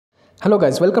Hello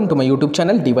guys, welcome to my YouTube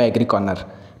channel DY Agri Corner.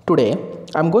 Today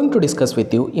I am going to discuss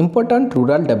with you important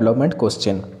rural development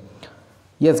question.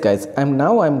 Yes guys, I am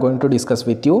going to discuss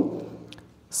with you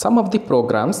some of the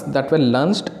programs that were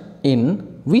launched in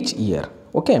which year.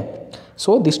 Okay,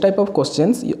 so this type of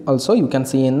questions also you can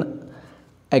see in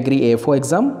Agri AFO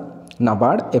exam,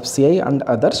 Nabard, FCI and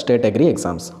other state agri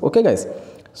exams. Okay guys,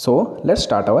 so let's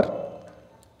start our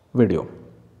video.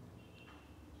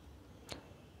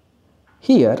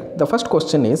 Here the first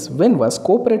question is, when was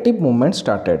cooperative movement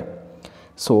started?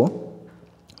 So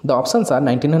the options are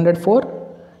 1904,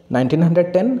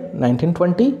 1910,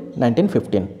 1920,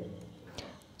 1915.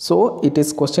 So it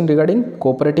is question regarding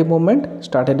cooperative movement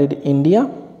started in India.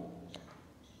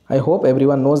 I hope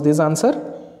everyone knows this answer.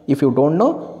 If you don't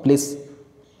know, please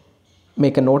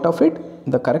make a note of it.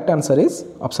 The correct answer is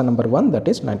option number 1, that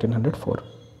is 1904.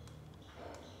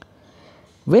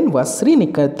 When was Sri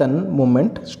NIKETAN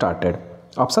movement started?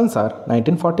 Options are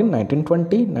 1914,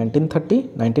 1920, 1930,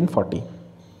 1940,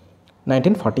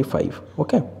 1945.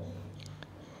 Okay.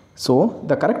 So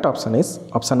the correct option is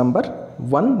option number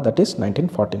 1, that is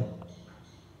 1914.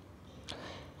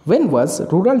 When was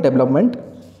rural development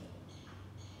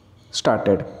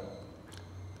started?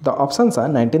 The options are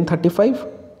 1935,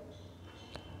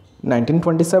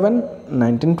 1927,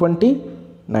 1920,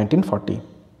 1940.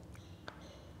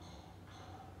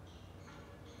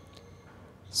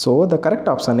 So the correct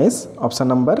option is option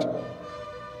number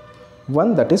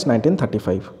 1, that is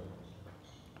 1935.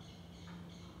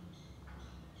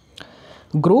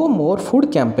 Grow More Food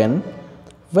campaign.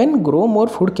 When Grow More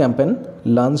Food campaign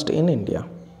launched in India?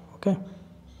 Okay.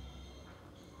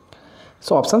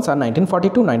 So options are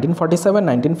 1942, 1947,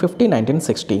 1950,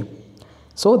 1960.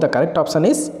 So the correct option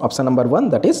is option number 1,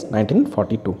 that is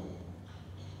 1942.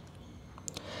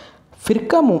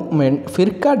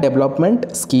 FIRKA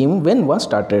development scheme when was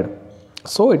started?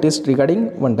 So it is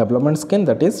regarding one development scheme,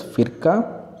 that is FIRKA.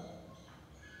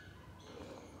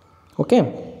 Okay,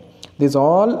 this is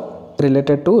all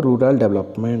related to rural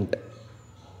development.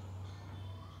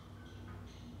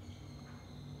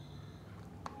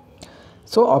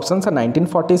 So options are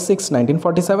 1946,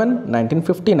 1947,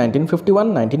 1950,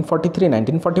 1951, 1943,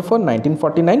 1944,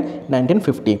 1949,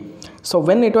 1950. So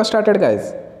when it was started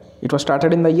guys? It was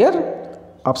started in the year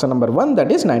option number 1,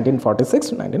 that is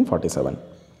 1946, 1947.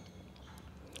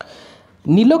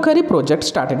 NILOKHEri project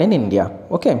started in India.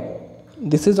 Okay,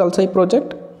 this is also a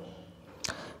project.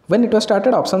 When it was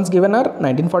started, options given are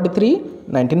 1943,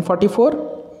 1944,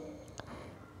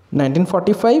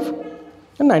 1945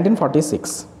 and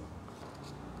 1946.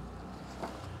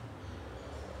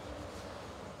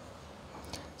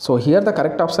 So here the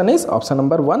correct option is option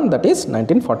number 1, that is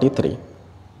 1943.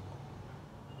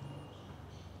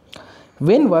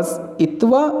 When was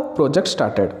ETAWAH project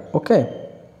started? Okay,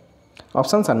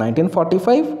 options are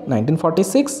 1945,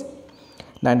 1946,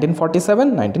 1947,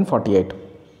 1948.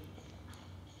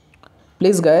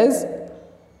 Please guys,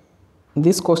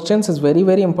 these questions is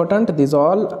very important. These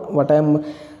all what I am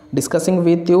discussing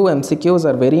with you, MCQs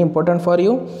are very important for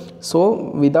you.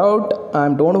 So without, I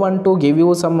don't want to give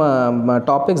you some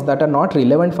topics that are not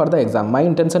relevant for the exam. My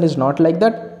intention is not like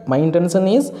that. My intention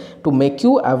is to make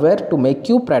you aware, to make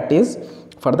you practice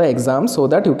for the exam, so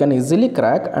that you can easily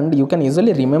crack and you can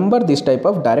easily remember this type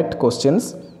of direct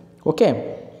questions.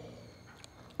 Okay,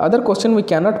 other question we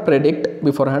cannot predict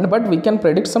beforehand, but we can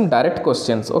predict some direct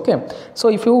questions. Okay, so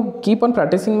if you keep on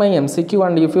practicing my MCQ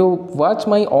and if you watch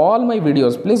all my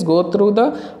videos, please go through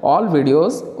all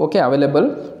videos, okay,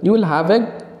 available. You will have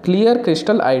a clear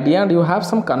crystal idea and you have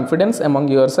some confidence among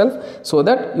yourself, so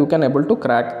that you can able to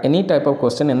crack any type of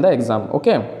question in the exam.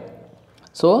 Okay,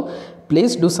 so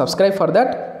please do subscribe for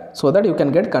that, so that you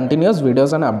can get continuous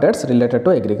videos and updates related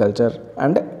to agriculture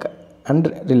and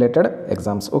related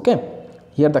exams. Okay,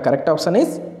 here the correct option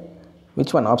is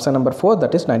which one? Option number 4,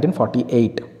 that is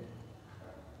 1948.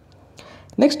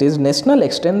 Next is National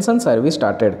Extension Service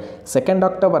started 2nd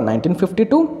October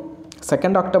 1952,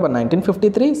 2nd October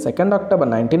 1953, 2nd October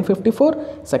 1954,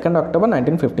 2nd October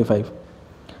 1955.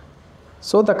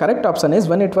 So the correct option is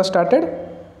when it was started,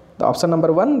 the option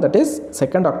number 1, that is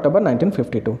 2nd October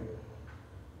 1952.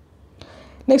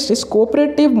 Next is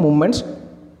cooperative movements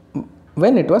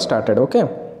when it was started. Okay,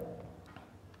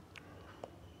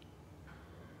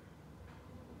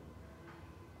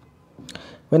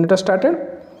 when it was started,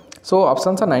 so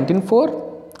options are 1904,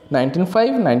 1905,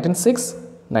 1906,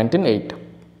 1908.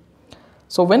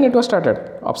 So when it was started,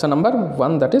 option number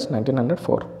 1, that is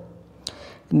 1904.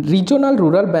 Regional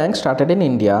Rural Bank started in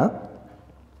India.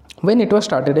 When it was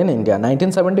started in India?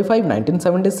 1975,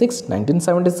 1976,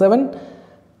 1977,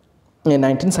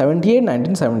 1978,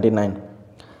 1979.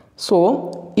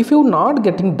 So if you not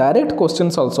getting direct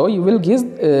questions also, you will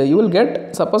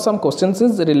get suppose some questions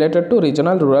is related to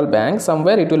regional rural bank,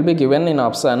 somewhere it will be given in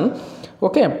option.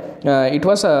 Okay, it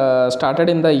was started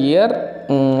in the year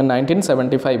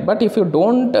 1975, but if you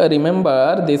don't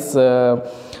remember this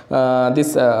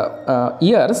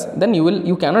years, then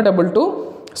you cannot able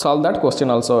to solve that question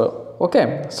also.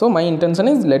 Okay, so my intention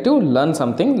is let you learn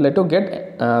something, let you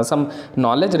get some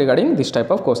knowledge regarding this type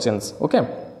of questions. Okay,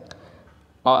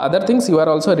 other things you are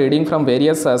also reading from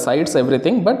various sites,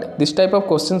 everything, but this type of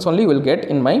questions only you will get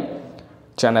in my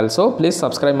channel. So please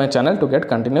subscribe my channel to get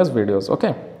continuous videos.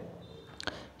 Okay,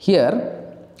 here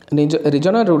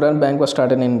regional rural bank was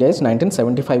started in India is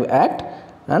 1975 Act,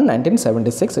 and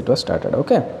 1976 it was started.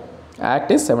 Okay, Act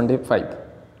is 75.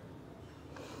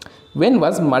 When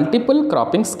was multiple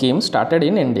cropping scheme started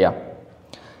in India?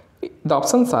 The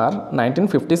options are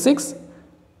 1956,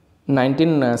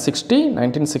 1960,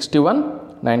 1961,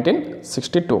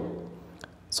 1962.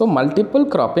 So multiple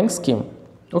cropping scheme.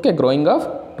 Okay, growing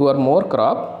of two or more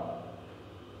crop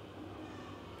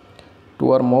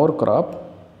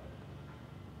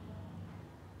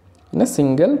in a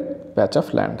single patch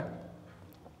of land.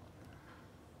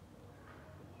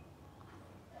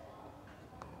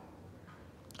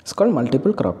 It's called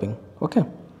multiple cropping. Okay,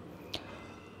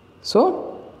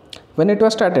 so when it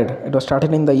was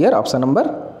started in the year option number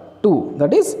 2,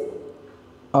 that is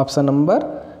option number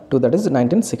 2, that is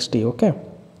 1960. Okay,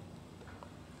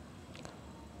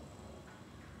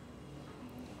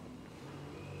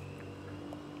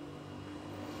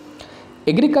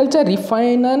 Agriculture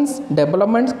Refinance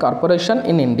Development Corporation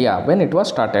in India, when it was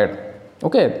started.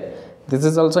 Okay, this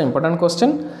is also important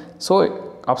question. So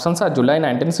options are July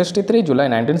 1963, July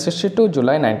 1962,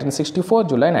 July 1964,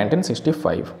 July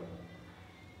 1965.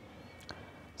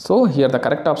 So here the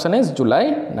correct option is July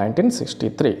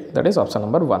 1963, that is option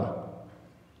number 1.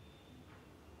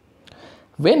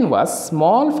 When was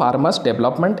Small Farmers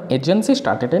Development Agency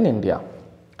started in India?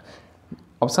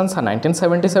 Options are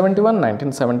 1970-71,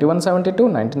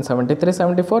 1971-72,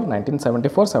 1973-74,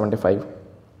 1974-75.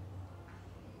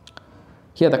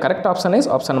 Here the correct option is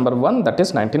option number 1, that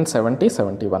is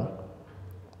 1970-71.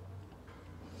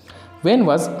 When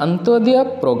was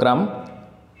Antodaya program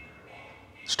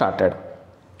started?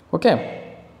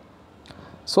 Okay,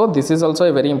 so this is also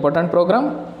a very important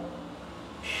program.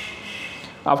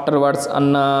 Afterwards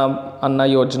Anna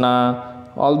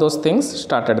Yojana, all those things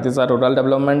started. These are rural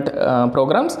development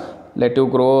programs. Let you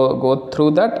go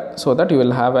through that, so that you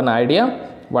will have an idea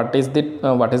what is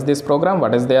this program,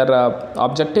 what is their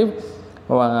objective,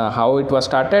 how it was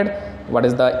started, what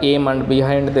is the aim and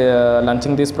behind the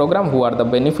launching this program, who are the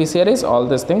beneficiaries. All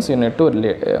these things you need to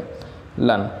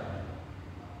learn.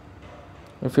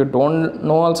 If you don't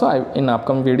know also, in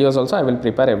upcoming videos also I will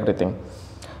prepare everything.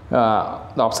 The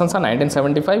options are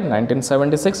 1975,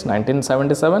 1976,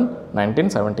 1977,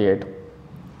 1978.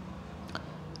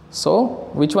 So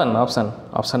which one option?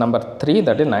 Option number 3,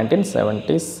 that is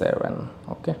 1977.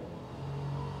 Okay.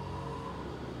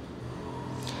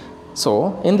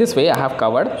 So in this way I have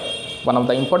covered one of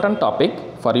the important topic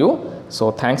for you.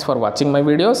 So thanks for watching my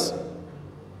videos.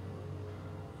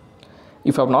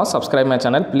 If you have not subscribed my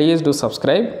channel, please do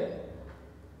subscribe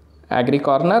Agri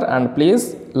Corner, and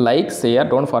please like, share,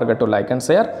 don't forget to like and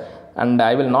share. And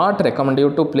I will not recommend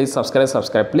you to please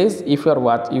subscribe. Please, if you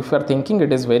are thinking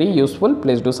it is very useful,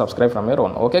 please do subscribe from your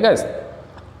own. Okay guys,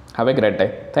 have a great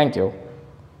day. Thank you.